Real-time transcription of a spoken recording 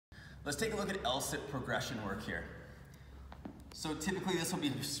Let's take a look at L-sit progression work here. So typically this will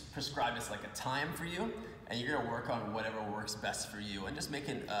be prescribed as like a time for you, and you're gonna work on whatever works best for you, and just make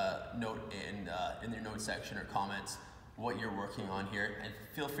a note in your note section or comments what you're working on here, and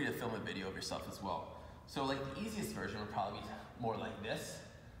feel free to film a video of yourself as well. So like the easiest version would probably be more like this.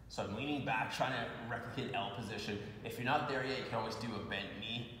 So I'm leaning back, trying to replicate L position. If you're not there yet, you can always do a bent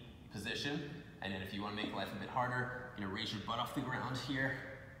knee position. And then if you want to make life a bit harder, you're gonna raise your butt off the ground here,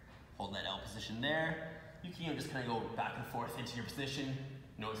 hold that L position there. You can even just kind of go back and forth into your position.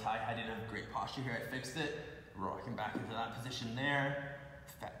 Notice how I didn't have great posture here, I fixed it. Rocking back into that position there.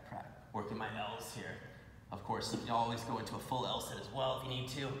 Working my L's here. Of course, you can always go into a full L sit as well if you need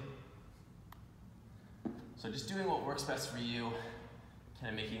to. So just doing what works best for you, kind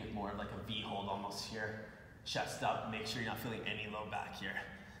of making it more of like a V hold almost here. Chest up, make sure you're not feeling any low back here.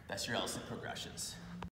 That's your L sit progressions.